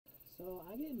So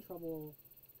I get in trouble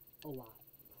a lot,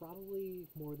 probably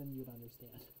more than you'd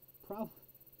understand. Probably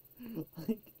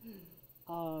like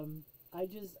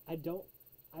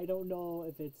I don't know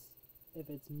if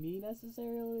it's me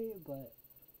necessarily, but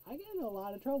I get in a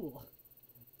lot of trouble,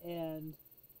 and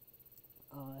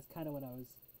that's kind of what I was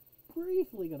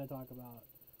briefly gonna talk about.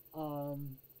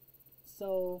 Um,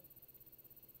 so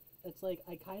it's like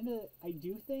I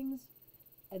do things,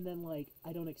 and then like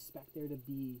I don't expect there to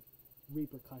be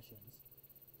repercussions,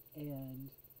 and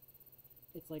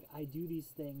it's like I do these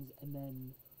things, and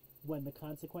then when the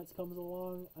consequence comes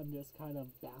along, I'm just kind of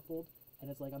baffled,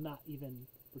 and it's like I'm not even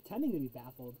pretending to be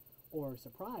baffled or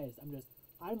surprised. I'm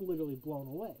literally blown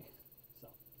away. So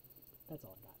that's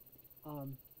all I got.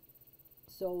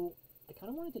 So I kind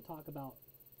of wanted to talk about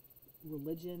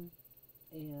religion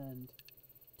and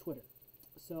Twitter.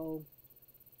 So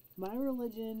my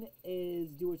religion is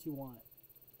do what you want,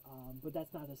 but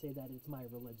that's not to say that it's my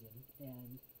religion.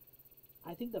 And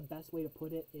I think the best way to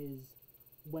put it is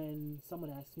when someone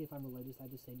asks me if I'm religious, I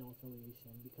just say no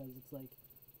affiliation, because it's like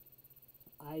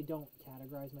I don't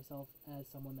categorize myself as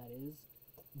someone that is,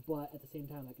 but at the same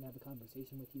time, I can have a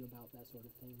conversation with you about that sort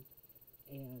of thing.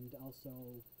 And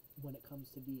also, when it comes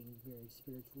to being very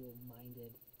spiritual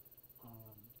minded,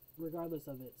 regardless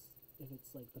of if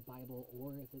it's like the Bible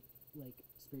or if it's like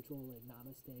spiritual, like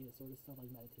namaste, the sort of stuff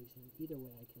like meditation. Either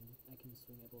way, I can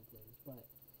swing it both ways. But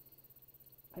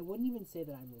I wouldn't even say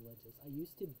that I'm religious. I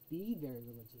used to be very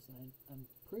religious, and I'm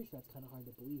pretty sure that's kind of hard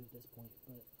to believe at this point.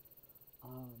 But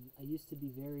I used to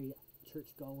be very church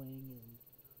going, and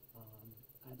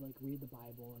I'd like read the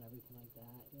Bible and everything like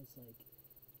that. And it's like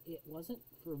it wasn't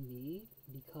for me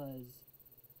because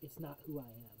it's not who I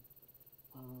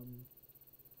am.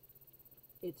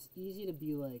 It's easy to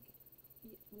be like,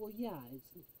 well, yeah,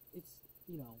 it's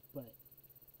but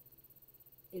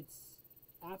it's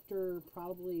after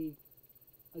probably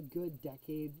a good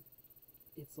decade,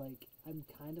 it's like I'm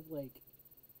kind of like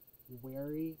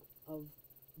wary of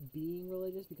being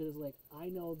religious, because it's like I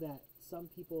know that some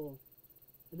people,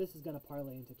 and this is gonna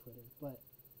parlay into Twitter, but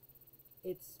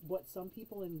it's what some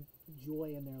people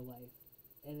enjoy in their life,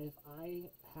 and if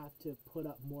I have to put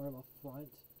up more of a front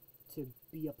to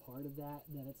be a part of that,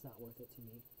 then it's not worth it to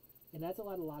me. And that's a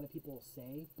lot of people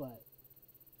say, but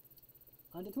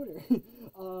onto Twitter.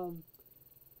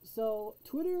 So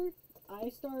Twitter, I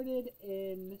started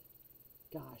in,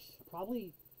 gosh,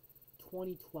 probably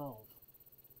 2012,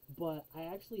 but I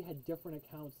actually had different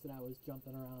accounts that I was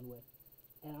jumping around with,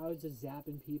 and I was just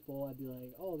zapping people. I'd be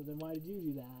like, oh, then why did you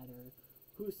do that, or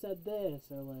who said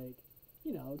this, or like,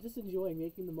 just enjoying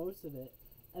making the most of it.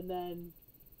 And then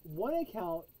one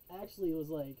account actually was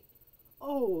like,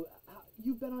 oh,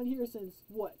 you've been on here since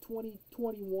what,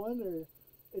 2021, or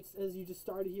it says you just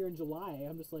started here in July.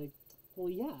 I'm just like, well,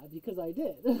 yeah, because I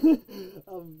did.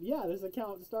 Yeah, this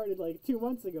account started like 2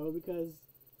 months ago because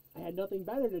I had nothing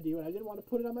better to do and I didn't want to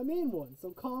put it on my main one,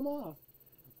 so calm off.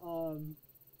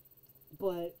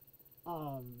 But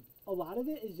a lot of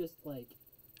it is just like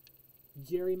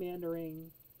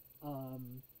gerrymandering,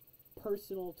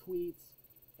 personal tweets,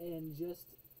 and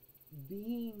just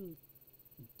being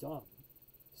dumb.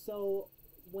 So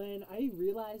when I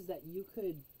realized that you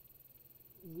could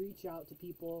reach out to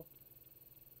people,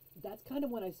 that's kind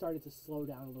of when I started to slow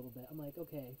down a little bit. I'm like,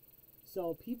 okay,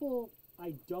 so people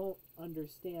I don't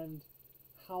understand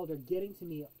how they're getting to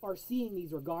me are seeing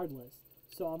these regardless.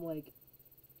 So I'm like,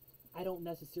 I don't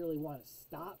necessarily want to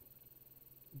stop,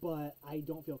 but I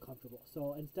don't feel comfortable.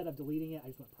 So instead of deleting it, I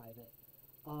just went private.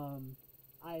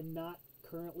 I'm not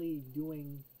currently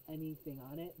doing anything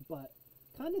on it, but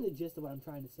kind of the gist of what I'm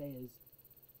trying to say is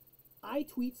I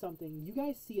tweet something, you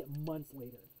guys see it months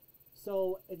later.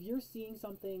 So if you're seeing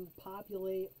something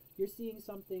populate, you're seeing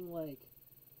something like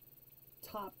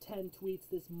top 10 tweets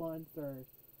this month or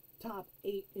top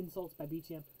 8 insults by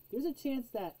BCM, there's a chance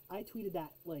that I tweeted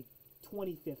that like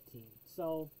 2015.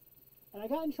 So, and I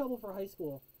got in trouble for high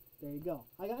school. There you go.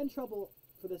 I got in trouble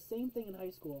for the same thing in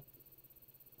high school.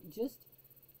 Just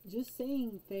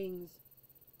saying things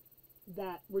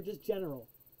that were just general,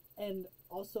 and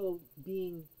also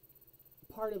being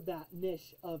part of that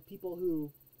niche of people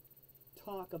who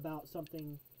talk about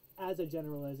something as a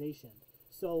generalization.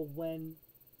 So when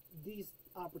these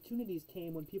opportunities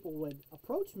came, when people would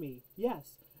approach me,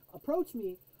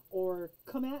 or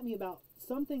come at me about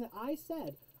something that I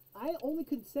said, I only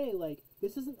could say like,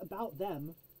 this isn't about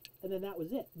them, and then that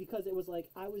was it, because it was like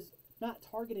I was not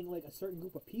targeting like a certain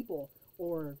group of people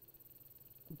or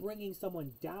bringing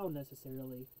someone down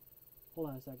necessarily. Hold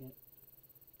on a second.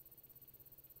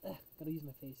 Gotta use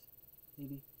my face.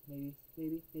 Maybe.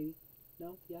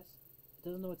 No? Yes? It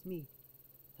doesn't know it's me.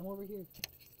 I'm over here.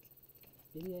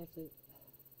 Maybe I have to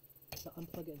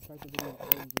unplug it and start the video all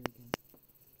over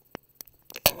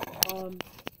again.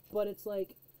 But it's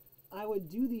like, I would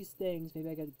do these things. Maybe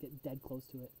I gotta get dead close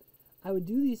to it. I would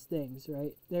do these things,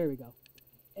 right? There we go.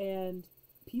 And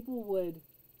people would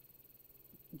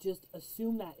just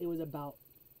assume that it was about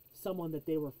someone that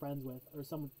they were friends with or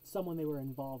someone they were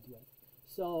involved with.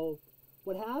 So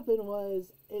what happened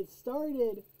was it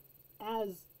started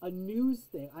as a news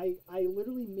thing. I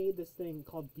literally made this thing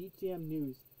called Beat Jam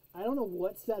News. I don't know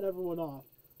what set everyone off,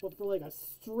 but for like a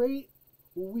straight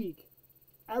week,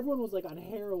 everyone was like on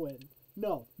heroin.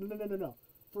 No.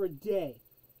 For a day,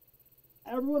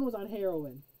 everyone was on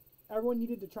heroin. Everyone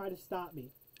needed to try to stop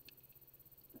me.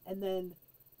 And then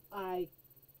I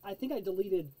think I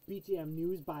deleted Beat Jam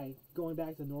News by going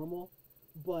back to normal,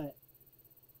 but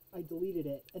I deleted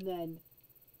it. And then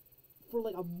for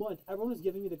like a month, everyone was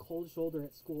giving me the cold shoulder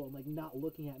at school and like not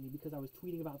looking at me because I was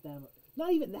tweeting about them.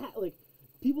 Not even that, like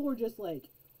people were just like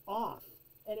off.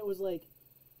 And it was like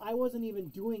I wasn't even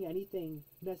doing anything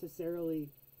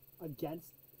necessarily against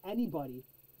anybody,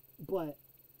 but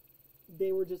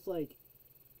they were just like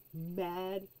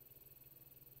mad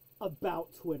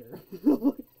about Twitter.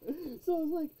 So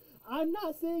it's like, I'm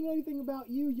not saying anything about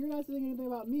you, you're not saying anything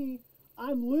about me.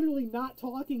 I'm literally not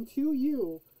talking to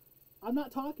you. I'm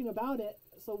not talking about it.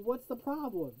 So what's the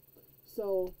problem?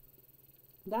 So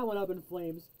that went up in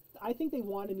flames. I think they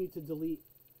wanted me to delete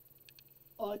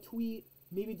a tweet,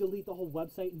 maybe delete the whole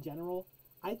website in general.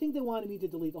 I think they wanted me to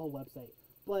delete the whole website.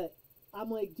 But I'm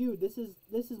like, dude, this is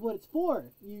what it's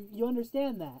for. You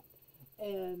understand that.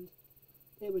 And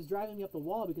it was driving me up the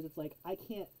wall because it's like I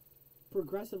can't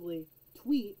progressively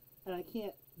tweet and I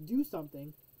can't do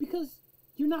something because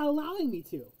you're not allowing me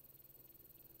to.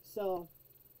 So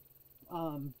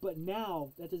but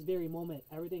now at this very moment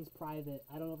everything's private.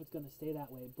 I don't know if it's gonna stay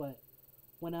that way, but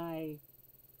when I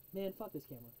fuck this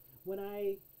camera. When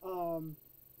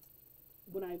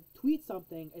I tweet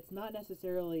something, it's not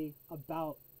necessarily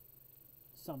about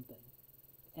something,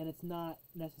 and it's not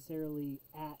necessarily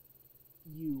at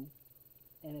you,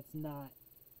 and it's not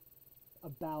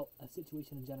about a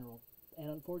situation in general. And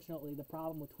unfortunately, the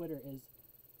problem with Twitter is,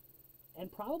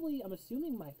 and probably I'm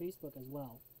assuming my Facebook as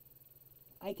well,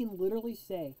 I can literally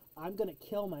say I'm gonna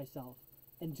kill myself,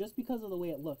 and just because of the way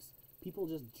it looks, people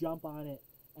just jump on it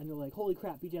and they're like, holy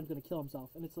crap, BJ's gonna kill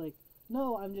himself. And it's like,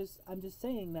 no, I'm just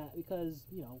saying that because,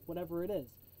 you know, whatever it is.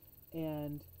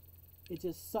 And it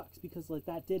just sucks because like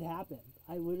that did happen.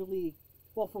 I literally,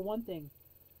 well, for one thing,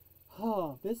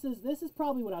 this is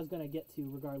probably what I was gonna get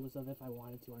to regardless of if I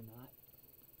wanted to or not.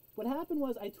 What happened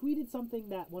was I tweeted something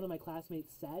that one of my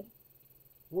classmates said,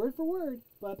 word for word,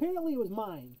 but apparently it was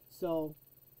mine. So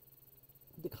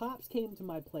the cops came to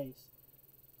my place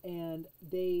and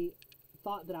they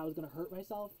thought that I was gonna hurt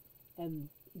myself, and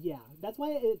yeah, that's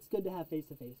why it's good to have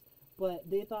face-to-face. But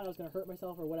they thought I was gonna hurt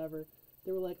myself or whatever.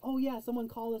 They were like, oh yeah, someone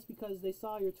called us because they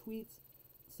saw your tweets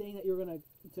saying that you were gonna,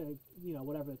 you know,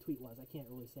 whatever the tweet was, I can't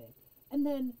really say. And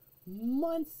then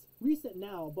months, recent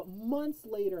now, but months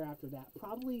later after that,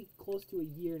 probably close to a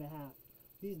year and a half,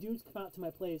 these dudes come out to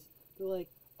my place. They're like,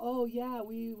 oh yeah,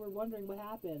 we were wondering what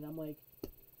happened. I'm like,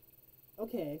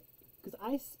 okay, because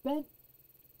I spent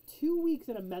 2 weeks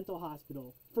in a mental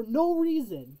hospital for no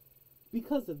reason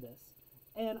because of this.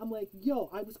 And I'm like, yo,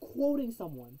 I was quoting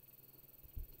someone.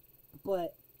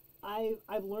 But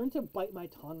I've learned to bite my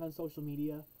tongue on social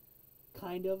media,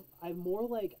 kind of. I'm more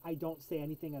like I don't say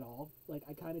anything at all. Like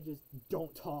I kind of just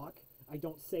don't talk. I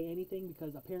don't say anything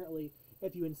because apparently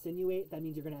if you insinuate, that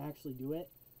means you're going to actually do it.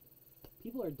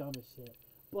 People are dumb as shit.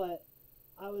 But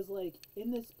I was like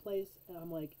in this place and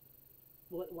I'm like,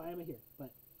 why am I here?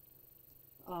 But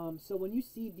so when you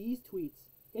see these tweets,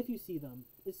 if you see them,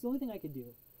 it's the only thing I could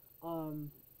do.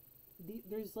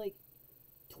 There's like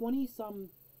 20-some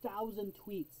thousand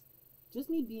tweets, just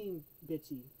me being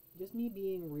bitchy, just me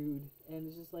being rude, and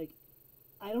it's just like,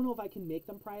 I don't know if I can make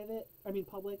them public,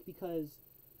 because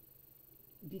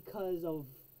of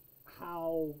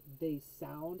how they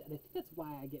sound, and I think that's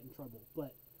why I get in trouble,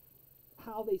 but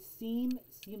how they seems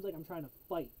like I'm trying to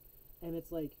fight, and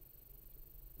it's like,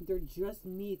 they're just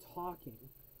me talking.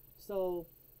 So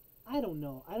I don't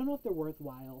know if they're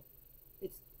worthwhile.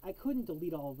 I couldn't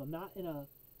delete all of them, not in a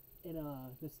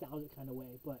nostalgic kind of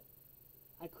way, but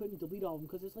I couldn't delete all of them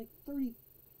because it's like 30,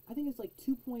 I think it's like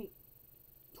 2.20,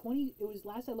 it was,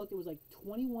 last I looked, it was like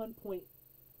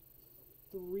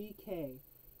 21.3K.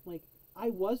 Like,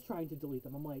 I was trying to delete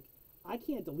them. I'm like, I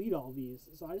can't delete all these,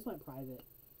 so I just went private.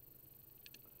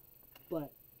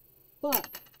 But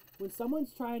when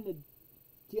someone's trying to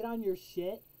get on your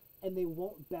shit and they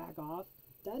won't back off,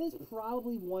 that is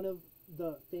probably one of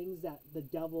the things that the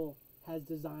devil has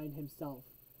designed himself.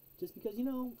 Just because, you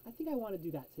know, I think I want to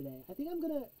do that today. I think I'm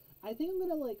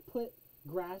gonna like put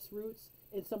grassroots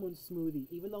in someone's smoothie,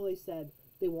 even though they said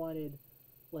they wanted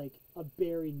like a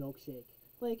berry milkshake.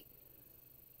 Like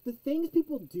the things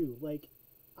people do, like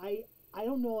I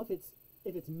don't know if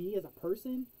it's me as a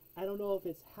person. I don't know if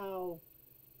it's how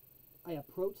I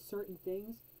approach certain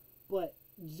things, but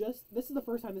just this is the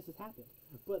first time this has happened.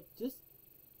 But just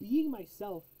being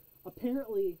myself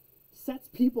apparently sets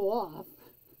people off.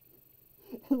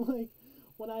 And like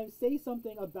when I say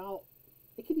something about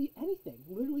it could be anything,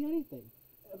 literally anything.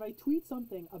 If I tweet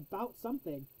something about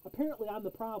something, apparently I'm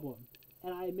the problem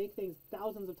and I make things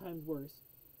thousands of times worse.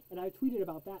 And I tweeted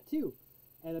about that too.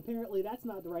 And apparently that's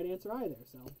not the right answer either,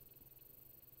 so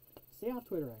stay off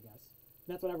Twitter, I guess.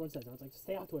 And that's what everyone says. I was like,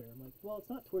 stay off Twitter. I'm like, well, it's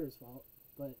not Twitter's fault,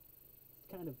 but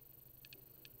it's kind of,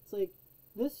 it's like,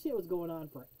 this shit was going on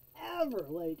forever.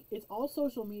 Like, it's all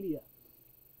social media.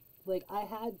 Like, I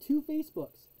had 2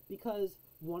 Facebooks because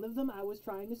one of them I was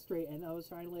trying to straighten. I was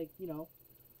trying to, like,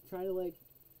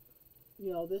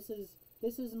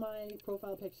 this is my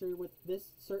profile picture with this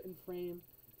certain frame.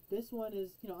 This one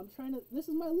is, this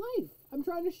is my life. I'm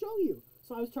trying to show you.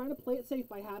 So I was trying to play it safe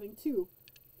by having 2,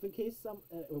 in case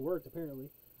it worked apparently.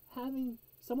 Having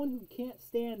someone who can't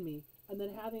stand me, and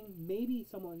then having maybe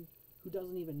someone who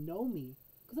doesn't even know me.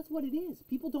 Because that's what it is.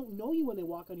 People don't know you when they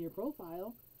walk on your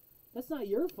profile. That's not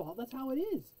your fault. That's how it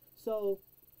is. So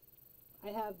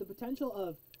I have the potential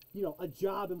of, a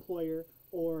job employer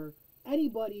or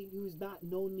anybody who's not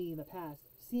known me in the past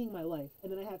seeing my life.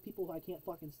 And then I have people who I can't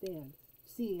fucking stand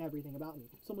seeing everything about me.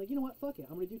 So I'm like, you know what? Fuck it.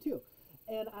 I'm going to do 2.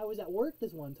 And I was at work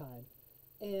this one time,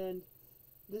 and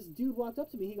this dude walked up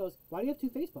to me. He goes, why do you have 2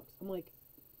 Facebooks? I'm like,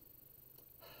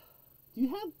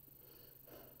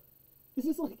 it's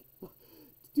just like,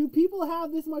 do people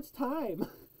have this much time?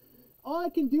 All I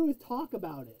can do is talk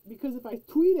about it, because if I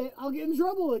tweet it, I'll get in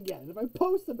trouble again. If I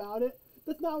post about it,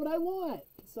 that's not what I want.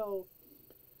 So,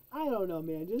 I don't know,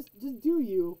 man. Just do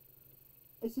you.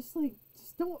 It's just like,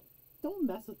 just don't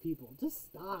mess with people. Just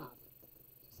stop.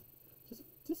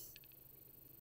 Just